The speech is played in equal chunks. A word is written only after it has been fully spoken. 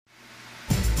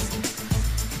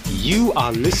You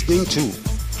are listening to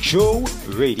Joe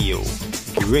Radio.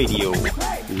 Radio.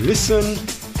 Listen,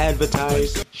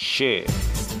 advertise, share.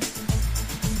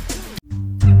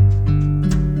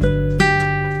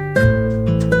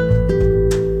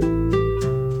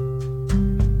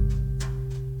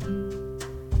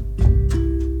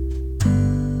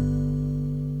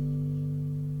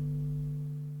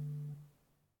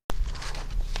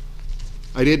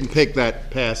 I didn't pick that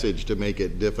passage to make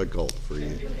it difficult for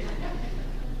you.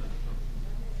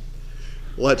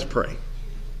 Let's pray.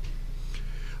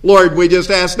 Lord, we just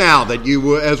ask now that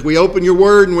you, as we open your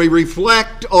word and we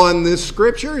reflect on this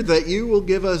scripture, that you will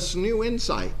give us new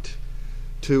insight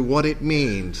to what it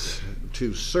means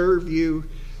to serve you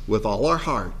with all our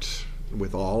heart,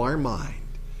 with all our mind,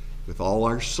 with all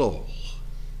our soul,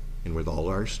 and with all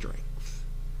our strength.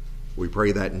 We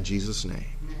pray that in Jesus' name.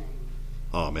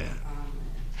 Amen.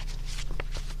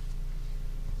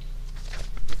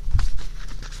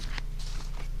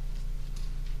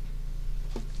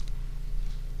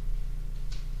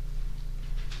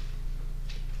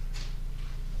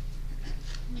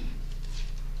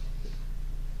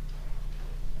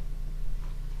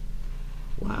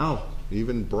 Wow,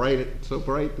 even bright, so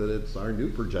bright that it's our new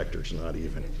projector's not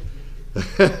even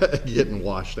getting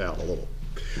washed out a little.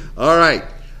 All right.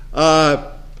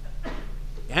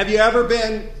 Have you ever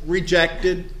been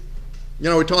rejected? You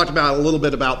know, we talked about a little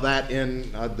bit about that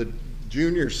in the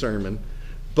junior sermon.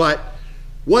 But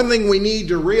one thing we need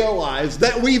to realize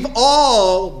that we've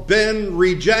all been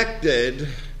rejected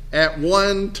at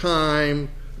one time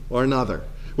or another.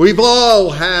 We've all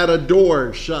had a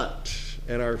door shut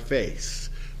in our face.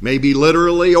 Maybe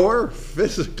literally or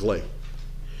physically,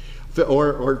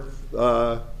 or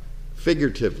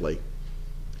figuratively.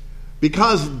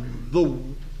 Because the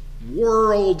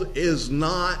world is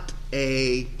not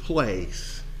a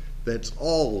place that's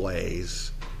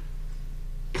always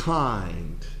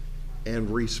kind and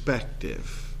respectful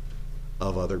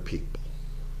of other people.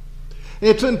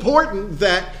 It's important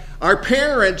that our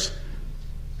parents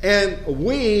and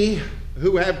we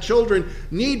who have children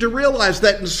need to realize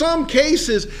that in some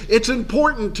cases it's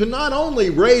important to not only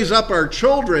raise up our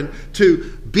children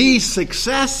to be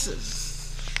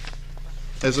successes,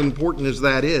 as important as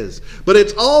that is, but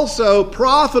it's also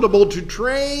profitable to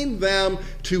train them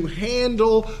to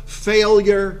handle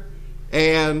failure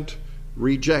and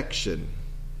rejection,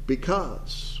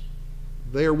 because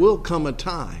there will come a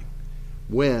time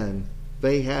when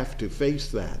they have to face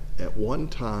that at one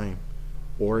time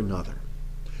or another.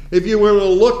 If you were to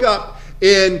look up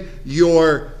in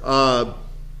your on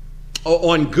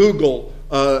Google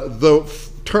the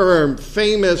term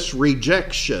famous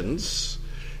rejections,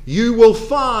 you will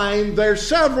find there's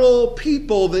several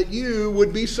people that you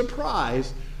would be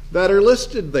surprised that are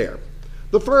listed there.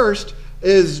 The first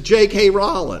is J.K.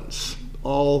 Rowling.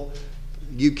 All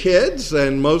you kids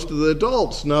and most of the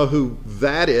adults know who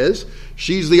that is.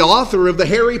 She's the author of the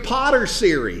Harry Potter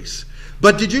series.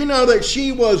 But did you know that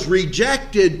she was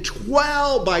rejected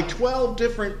by 12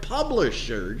 different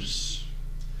publishers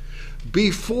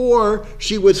before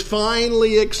she was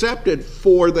finally accepted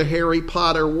for the Harry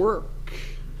Potter work?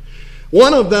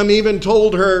 One of them even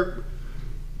told her,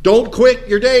 "Don't quit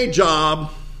your day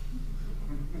job.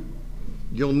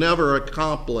 You'll never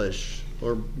accomplish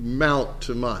or amount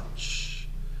to much."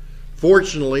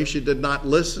 Fortunately, she did not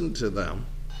listen to them.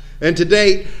 And to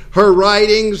date, her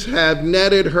writings have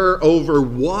netted her over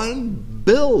 $1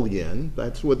 billion,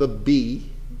 that's with a B,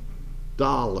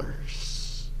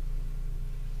 dollars.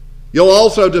 You'll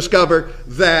also discover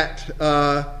that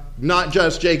not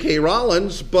just J.K. Rowling,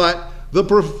 but the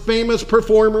famous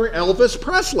performer Elvis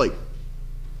Presley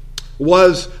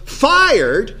was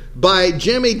fired by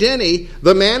Jimmy Denny,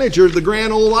 the manager of the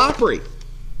Grand Ole Opry.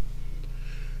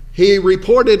 He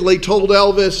reportedly told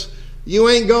Elvis, "You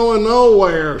ain't going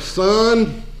nowhere,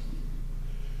 son.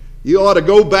 You ought to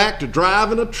go back to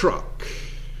driving a truck."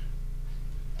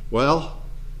 Well,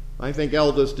 I think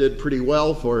Elvis did pretty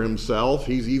well for himself.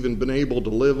 He's even been able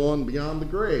to live on beyond the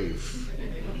grave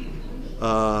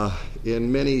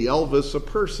in many Elvis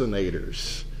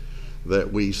impersonators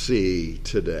that we see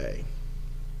today.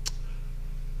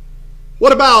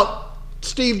 What about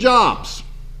Steve Jobs,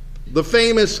 the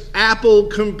famous Apple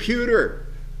computer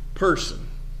person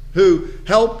who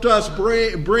helped us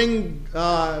bring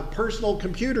personal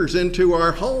computers into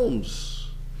our homes?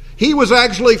 He was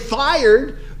actually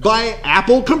fired by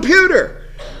Apple Computer,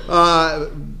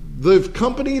 the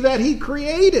company that he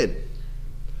created.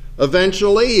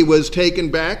 Eventually, he was taken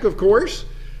back, of course,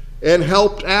 and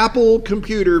helped Apple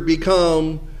Computer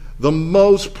become the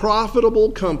most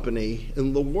profitable company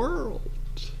in the world.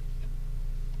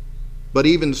 But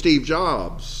even Steve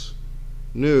Jobs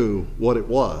knew what it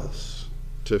was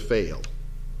to fail.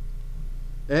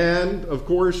 And, of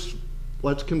course,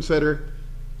 let's consider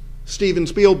Steven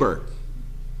Spielberg.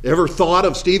 Ever thought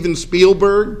of Steven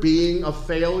Spielberg being a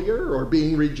failure or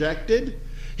being rejected?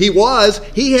 He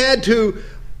had to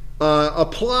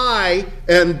apply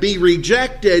and be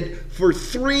rejected for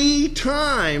 3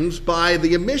 times by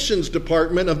the admissions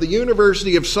department of the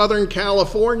University of Southern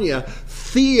California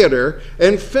Theater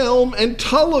and Film and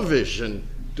Television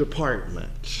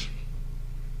Department.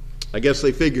 I guess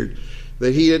they figured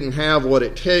that he didn't have what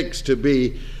it takes to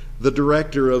be the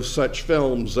director of such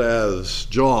films as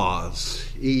Jaws,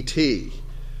 E.T.,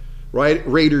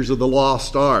 Raiders of the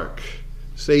Lost Ark,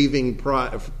 Saving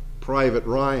Private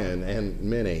Ryan, and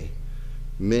many,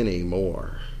 many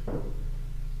more.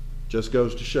 Just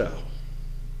goes to show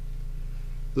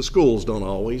the schools don't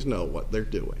always know what they're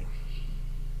doing.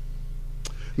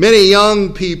 Many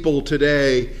young people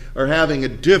today are having a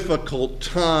difficult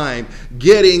time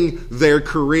getting their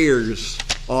careers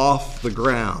off the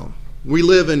ground. We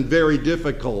live in very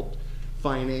difficult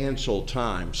financial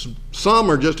times.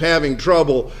 Some are just having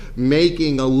trouble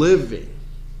making a living.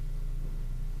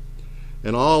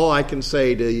 And all I can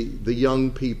say to the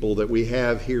young people that we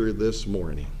have here this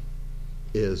morning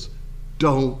is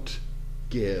don't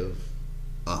give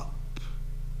up.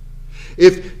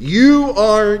 If you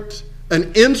aren't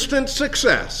an instant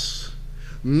success,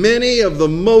 many of the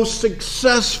most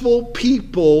successful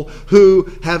people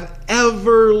who have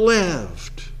ever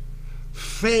lived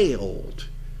failed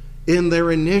in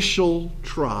their initial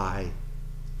try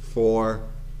for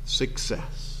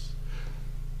success.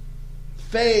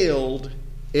 Failed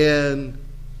in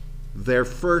their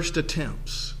first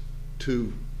attempts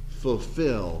to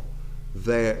fulfill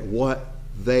what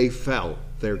they felt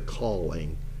their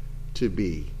calling to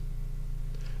be.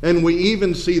 And we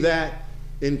even see that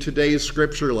in today's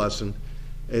scripture lesson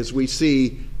as we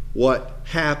see what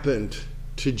happened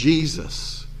to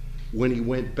Jesus when he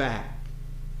went back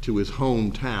to his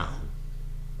hometown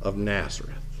of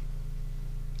Nazareth.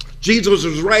 Jesus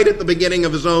was right at the beginning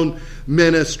of his own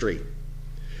ministry.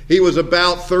 He was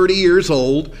about 30 years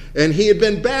old, and he had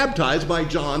been baptized by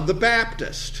John the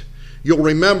Baptist. You'll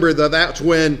remember that that's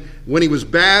when he was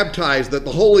baptized, that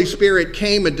the Holy Spirit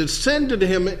came and descended to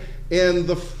him in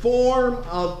the form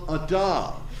of a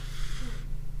dove.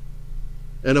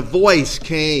 And a voice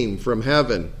came from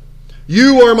heaven.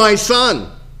 "You are my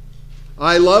son.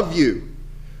 I love you.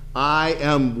 I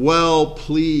am well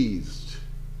pleased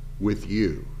with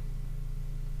you."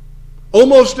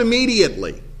 Almost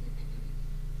immediately,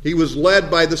 he was led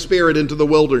by the Spirit into the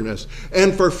wilderness.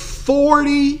 And for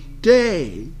 40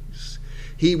 days,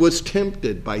 he was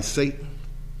tempted by Satan.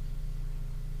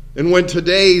 And when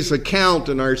today's account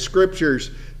in our scriptures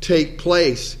take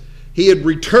place, he had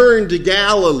returned to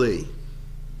Galilee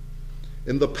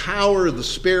in the power of the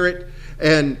Spirit,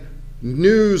 and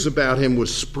news about him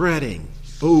was spreading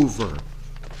over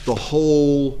the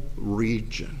whole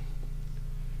region.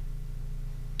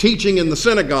 Teaching in the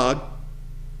synagogue,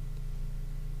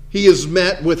 he is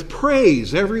met with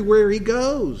praise everywhere he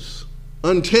goes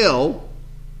until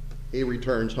he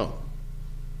returns home.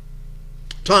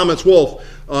 Thomas Wolfe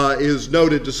is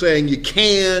noted to saying, "You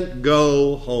can't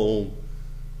go home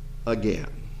again."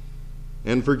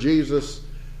 And for Jesus,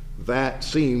 that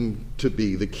seemed to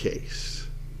be the case.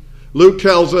 Luke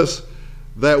tells us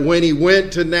that when he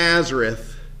went to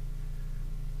Nazareth,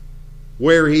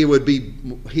 where he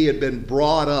had been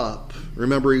brought up.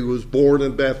 Remember, he was born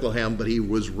in Bethlehem, but he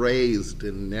was raised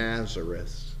in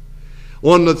Nazareth.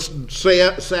 On the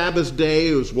Sabbath day,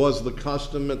 as was the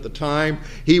custom at the time,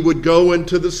 he would go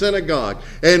into the synagogue.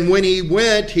 And when he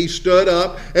went, he stood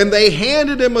up, and they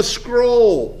handed him a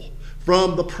scroll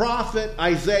from the prophet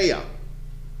Isaiah.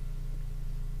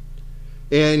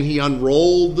 And he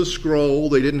unrolled the scroll.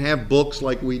 They didn't have books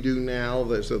like we do now,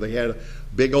 so they had a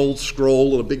big old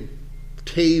scroll and a big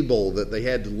table that they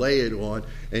had to lay it on.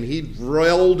 And he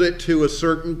rolled it to a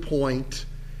certain point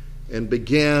and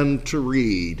began to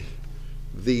read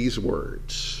these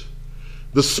words.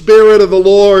 "The Spirit of the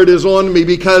Lord is on me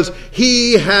because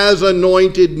he has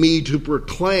anointed me to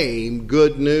proclaim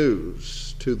good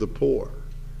news to the poor.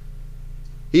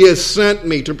 He has sent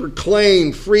me to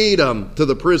proclaim freedom to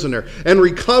the prisoner and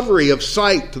recovery of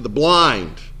sight to the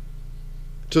blind,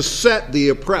 to set the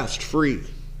oppressed free,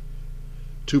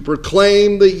 to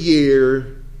proclaim the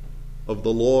year of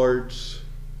the Lord's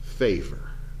favor."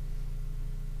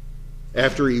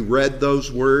 After he read those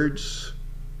words,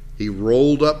 he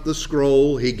rolled up the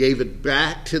scroll, he gave it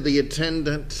back to the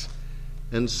attendant,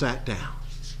 and sat down.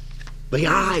 The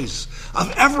eyes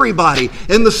of everybody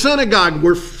in the synagogue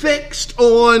were fixed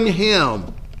on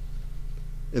him.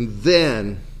 And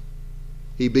then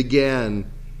he began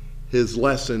his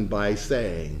lesson by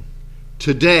saying,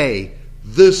 "Today,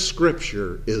 this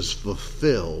scripture is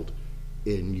fulfilled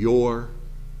in your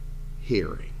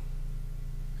hearing."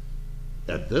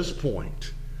 At this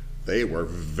point, they were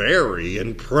very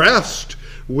impressed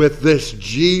with this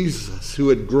Jesus who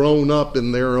had grown up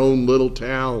in their own little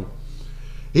town.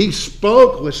 He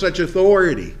spoke with such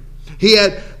authority.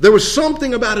 There was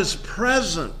something about his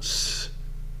presence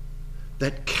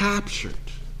that captured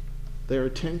their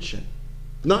attention.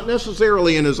 Not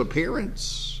necessarily in his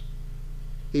appearance.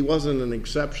 He wasn't an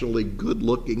exceptionally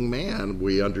good-looking man,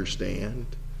 we understand.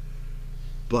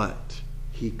 But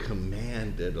he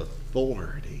commanded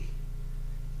authority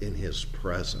in his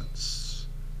presence.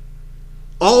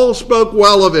 All spoke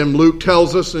well of him, Luke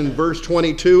tells us in verse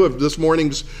 22 of this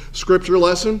morning's scripture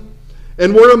lesson,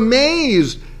 and were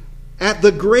amazed at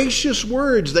the gracious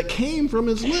words that came from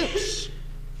his lips.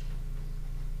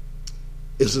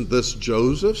 "Isn't this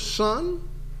Joseph's son?"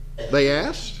 they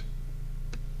asked.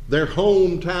 Their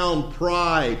hometown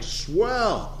pride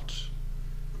swelled.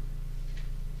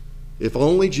 If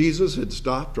only Jesus had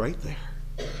stopped right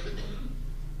there.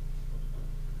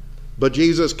 But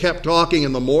Jesus kept talking,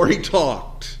 and the more he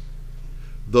talked,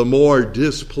 the more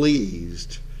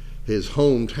displeased his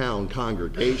hometown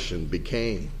congregation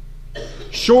became.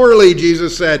 "Surely,"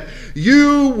 Jesus said,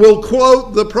 "you will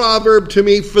quote the proverb to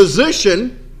me,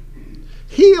 'Physician,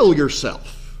 heal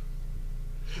yourself.'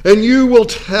 And you will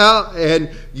tell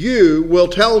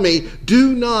me,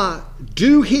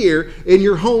 do here in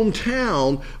your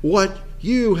hometown what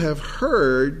you have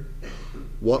heard,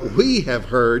 what we have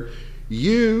heard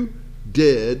you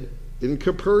did in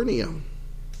Capernaum."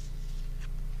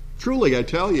 "Truly, I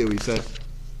tell you," he said,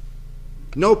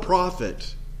 "no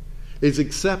prophet is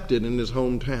accepted in his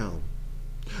hometown.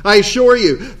 I assure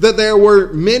you that there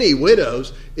were many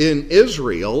widows in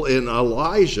Israel in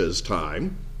Elijah's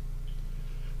time,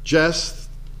 just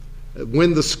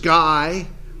when the sky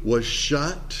was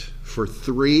shut for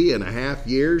 3.5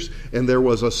 years and there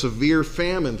was a severe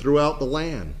famine throughout the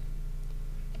land.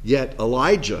 Yet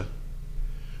Elijah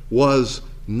was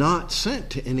not sent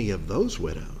to any of those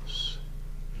widows,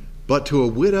 but to a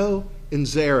widow in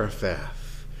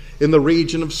Zarephath, in the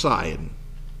region of Sidon.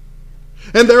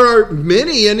 And there are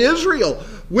many in Israel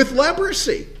with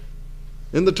leprosy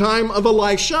in the time of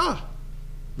Elisha,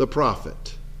 the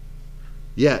prophet.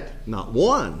 Yet not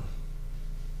one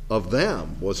of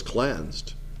them was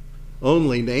cleansed,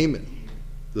 only Naaman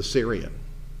the Syrian."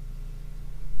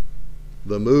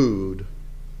 The mood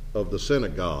of the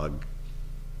synagogue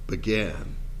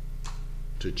began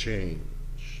to change.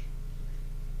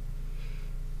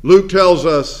 Luke tells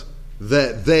us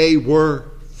that they were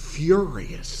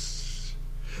furious.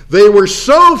 They were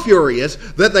so furious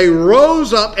that they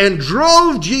rose up and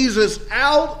drove Jesus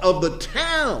out of the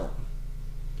town.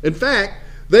 In fact,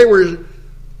 they were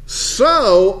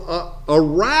so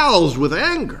aroused with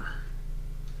anger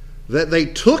that they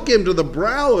took him to the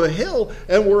brow of a hill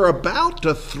and were about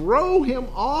to throw him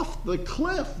off the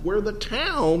cliff where the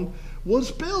town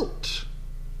was built.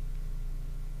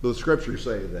 The scriptures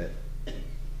say that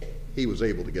he was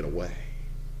able to get away.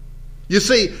 You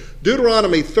see,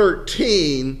 Deuteronomy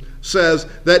 13 says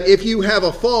that if you have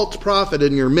a false prophet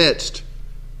in your midst,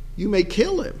 you may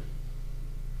kill him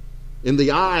in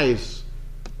the eyes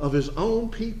of his own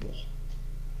people.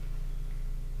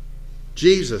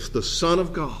 Jesus, the Son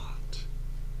of God,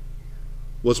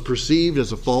 was perceived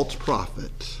as a false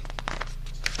prophet.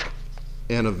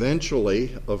 And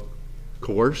eventually, of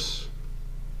course,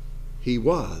 he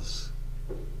was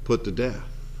put to death.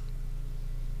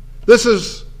 This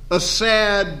is a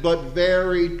sad but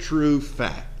very true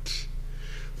fact.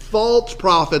 False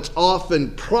prophets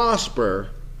often prosper,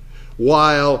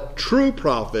 while true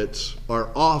prophets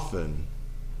are often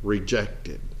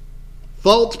rejected.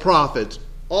 False prophets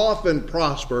often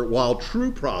prosper, while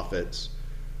true prophets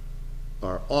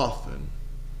are often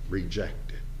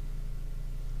rejected.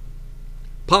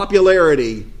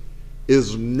 Popularity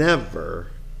is never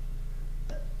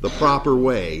the proper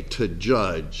way to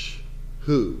judge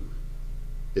who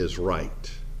is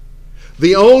right.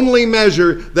 The only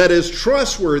measure that is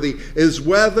trustworthy is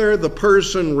whether the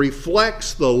person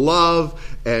reflects the love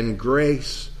and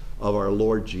grace of our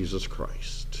Lord Jesus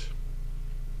Christ.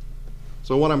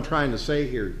 So what I'm trying to say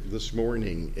here this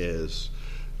morning is,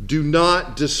 do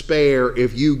not despair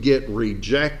if you get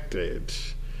rejected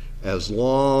as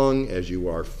long as you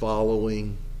are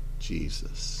following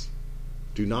Jesus.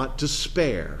 Do not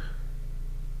despair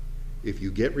if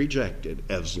you get rejected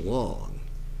as long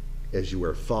as you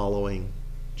are following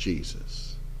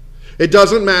Jesus. It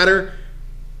doesn't matter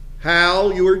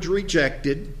how you are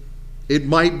rejected. It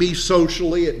might be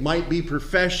socially, it might be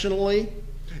professionally,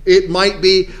 it might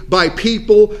be by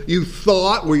people you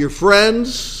thought were your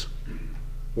friends,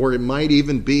 or it might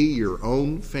even be your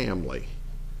own family.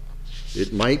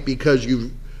 It might be because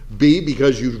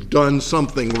you've done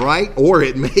something right, or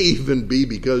it may even be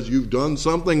because you've done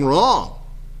something wrong.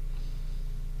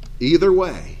 Either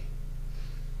way,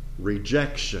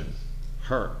 rejection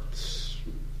hurts.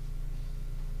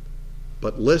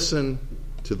 But listen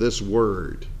to this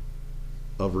word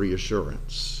of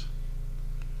reassurance.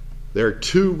 There are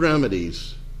two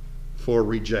remedies for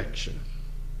rejection.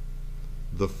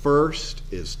 The first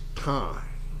is time.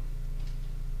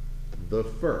 The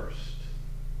first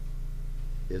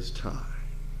is time.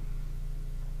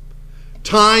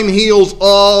 Time heals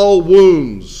all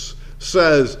wounds,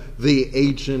 says the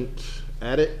ancient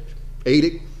addict.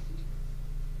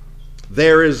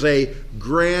 There is a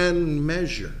grand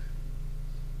measure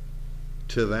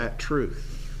to that truth.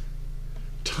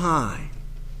 Time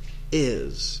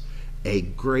is a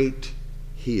great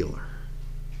healer.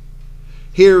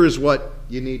 Here is what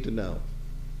you need to know.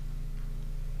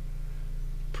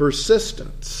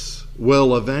 Persistence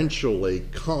will eventually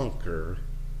conquer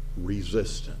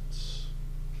resistance.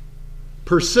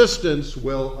 Persistence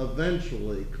will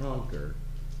eventually conquer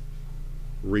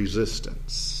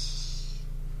resistance.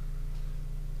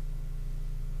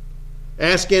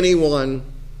 Ask anyone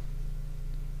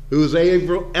who's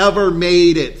ever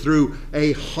made it through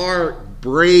a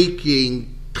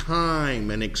heartbreaking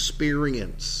time and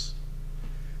experience,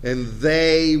 and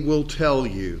they will tell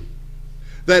you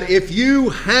that if you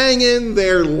hang in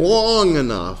there long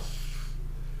enough,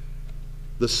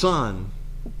 the sun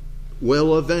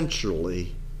will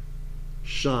eventually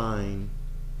shine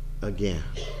again.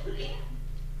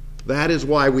 That is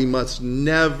why we must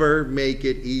never make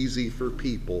it easy for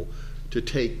people to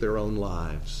take their own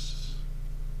lives.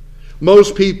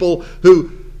 Most people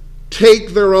who take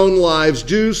their own lives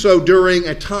do so during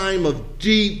a time of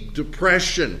deep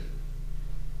depression.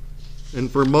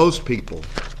 And for most people,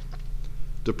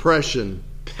 depression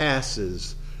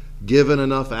passes given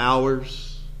enough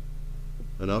hours,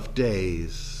 enough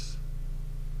days,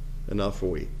 enough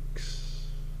weeks.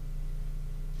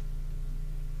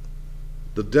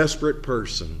 The desperate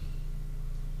person,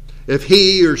 if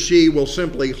he or she will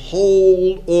simply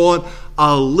hold on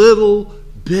a little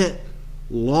bit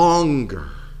longer,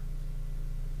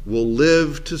 will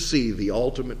live to see the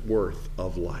ultimate worth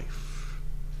of life.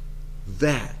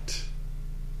 That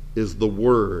is the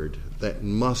word that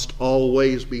must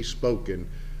always be spoken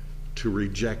to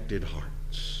rejected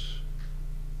hearts.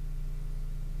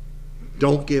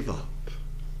 Don't give up.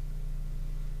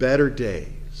 Better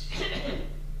days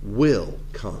will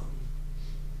come.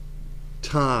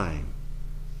 Time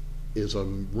is a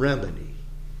remedy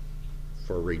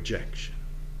for rejection.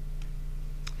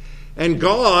 And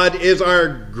God is our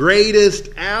greatest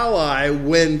ally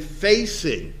when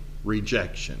facing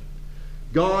rejection.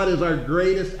 God is our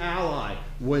greatest ally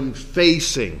when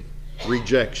facing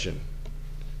rejection.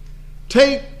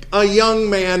 Take a young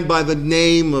man by the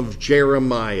name of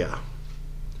Jeremiah.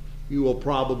 You will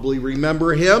probably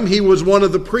remember him. He was one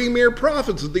of the premier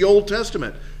prophets of the Old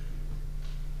Testament.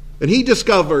 And he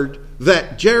discovered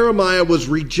that Jeremiah was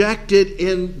rejected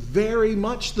in very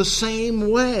much the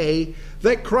same way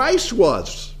that Christ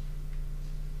was.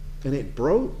 And it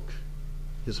broke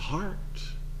his heart.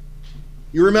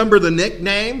 You remember the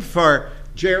nickname for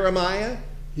Jeremiah?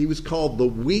 He was called the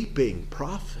Weeping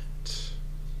Prophet.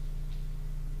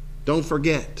 Don't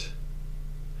forget,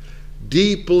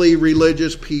 deeply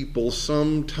religious people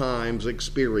sometimes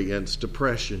experience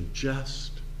depression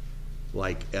just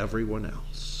like everyone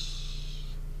else.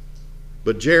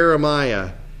 But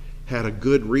Jeremiah had a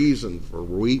good reason for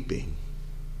weeping.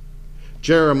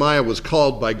 Jeremiah was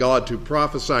called by God to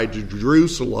prophesy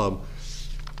to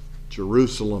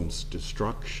Jerusalem's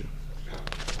destruction.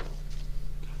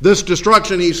 This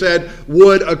destruction, he said,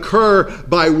 would occur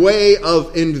by way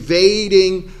of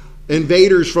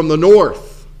invaders from the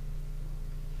north.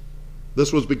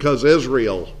 This was because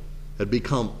Israel had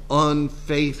become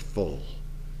unfaithful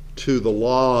to the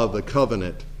law of the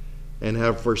covenant and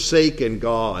have forsaken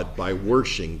God by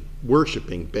worshiping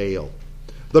Baal.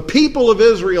 The people of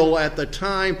Israel at the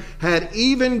time had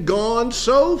even gone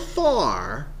so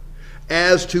far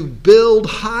as to build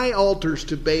high altars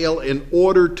to Baal in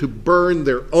order to burn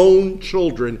their own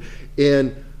children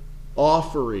in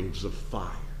offerings of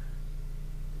fire.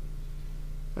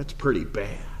 That's pretty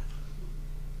bad.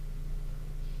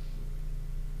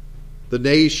 The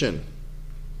nation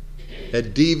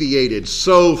had deviated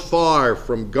so far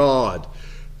from God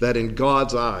that in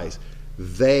God's eyes,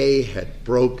 they had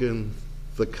broken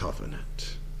the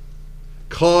covenant.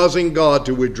 causing God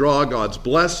to withdraw God's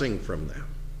blessing from them.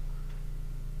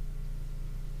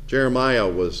 Jeremiah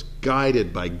was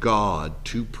guided by God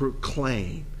to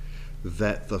proclaim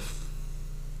that the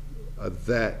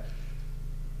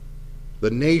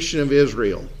nation of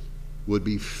Israel would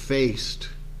be faced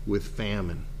with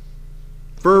famine.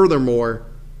 Furthermore,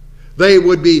 they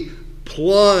would be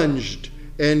plunged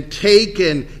and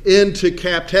taken into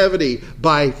captivity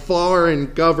by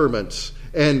foreign governments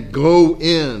and go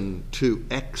into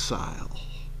exile.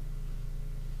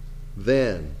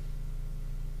 Then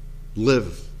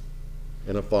live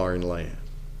in a foreign land.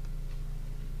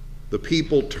 The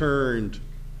people turned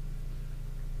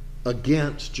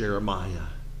against Jeremiah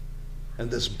and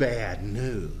this bad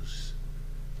news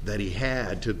that he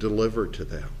had to deliver to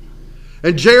them.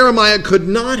 And Jeremiah could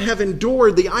not have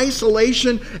endured the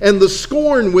isolation and the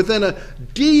scorn within a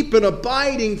deep and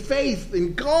abiding faith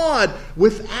in God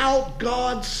without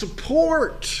God's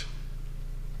support.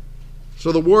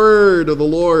 So the word of the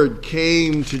Lord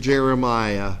came to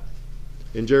Jeremiah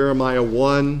in Jeremiah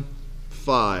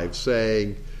 1:5,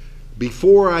 saying,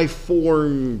 "Before I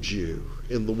formed you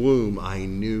in the womb, I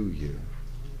knew you.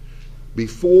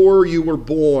 Before you were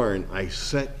born, I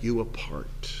set you apart.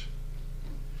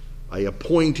 I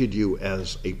appointed you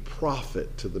as a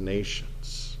prophet to the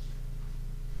nations."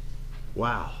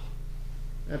 Wow.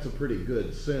 That's a pretty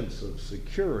good sense of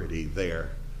security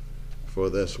there for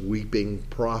this weeping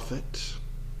prophet.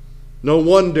 No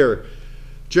wonder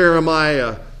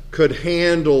Jeremiah could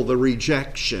handle the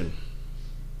rejection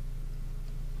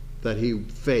that he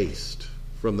faced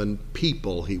from the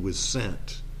people he was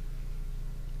sent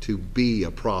to be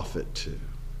a prophet to.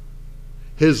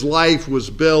 His life was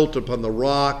built upon the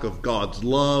rock of God's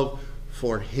love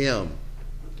for him.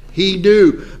 He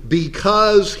knew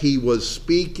because he was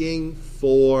speaking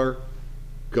for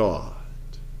God.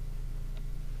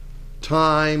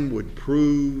 Time would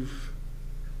prove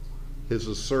his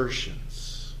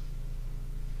assertions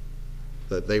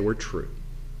that they were true.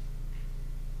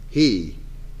 He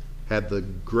had the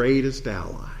greatest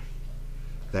ally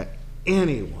that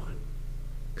anyone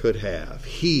could have.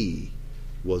 He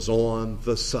was on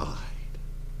the side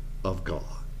of God.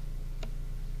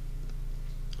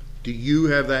 Do you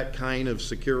have that kind of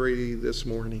security this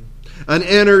morning? An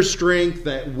inner strength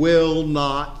that will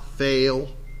not fail?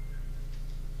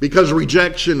 Because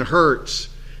rejection hurts.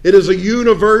 It is a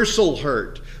universal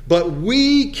hurt, but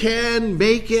we can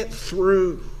make it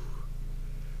through.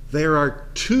 There are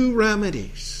two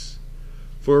remedies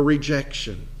for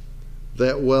rejection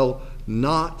that will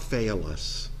not fail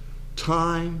us: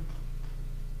 time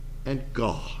and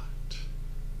God.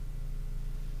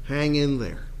 Hang in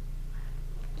there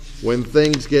when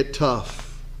things get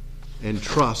tough and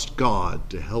trust God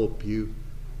to help you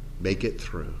make it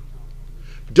through.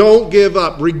 Don't give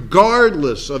up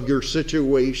regardless of your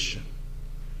situation,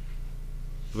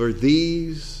 for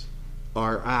these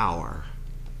are our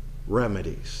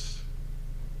remedies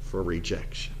for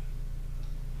rejection.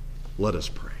 Let us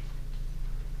pray.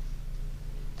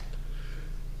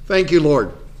 Thank you,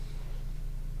 Lord,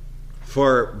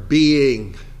 for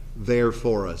being there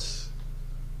for us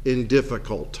in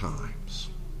difficult times.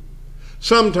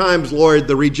 Sometimes, Lord,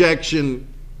 the rejection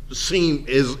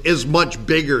is much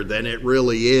bigger than it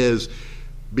really is,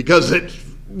 because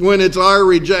when it's our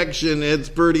rejection, it's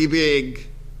pretty big.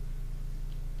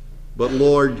 But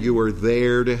Lord, you are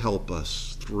there to help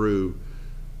us through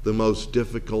the most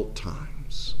difficult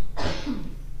times.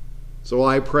 So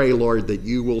I pray, Lord, that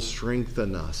you will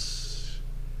strengthen us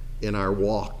in our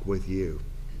walk with you.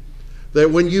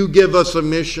 That when you give us a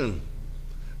mission,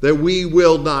 that we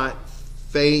will not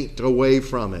faint away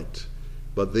from it,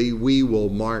 but that we will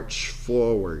march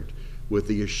forward with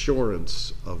the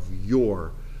assurance of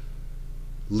your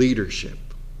leadership,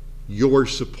 your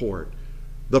support,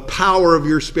 the power of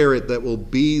your Spirit that will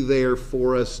be there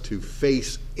for us to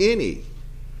face any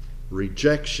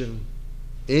rejection,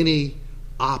 any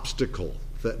obstacle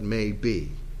that may be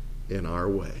in our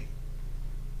way,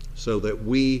 so that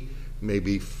we may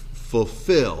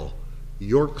fulfill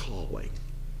your calling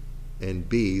and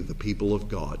be the people of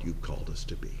God you've called us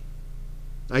to be.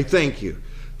 I thank you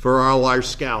for all our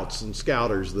scouts and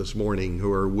scouters this morning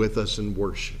who are with us in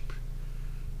worship.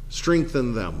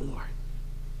 Strengthen them, Lord,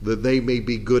 that they may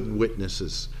be good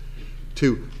witnesses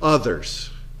to others,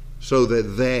 so that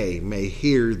they may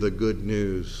hear the good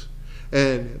news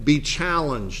and be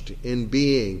challenged in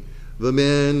being the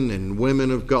men and women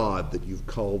of God that you've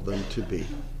called them to be.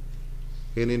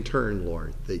 And in turn,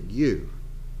 Lord, that you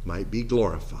might be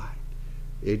glorified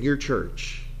in your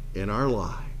church, in our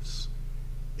lives,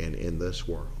 and in this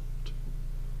world.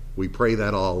 We pray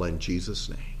that all in Jesus'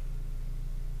 name.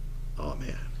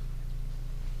 Amen.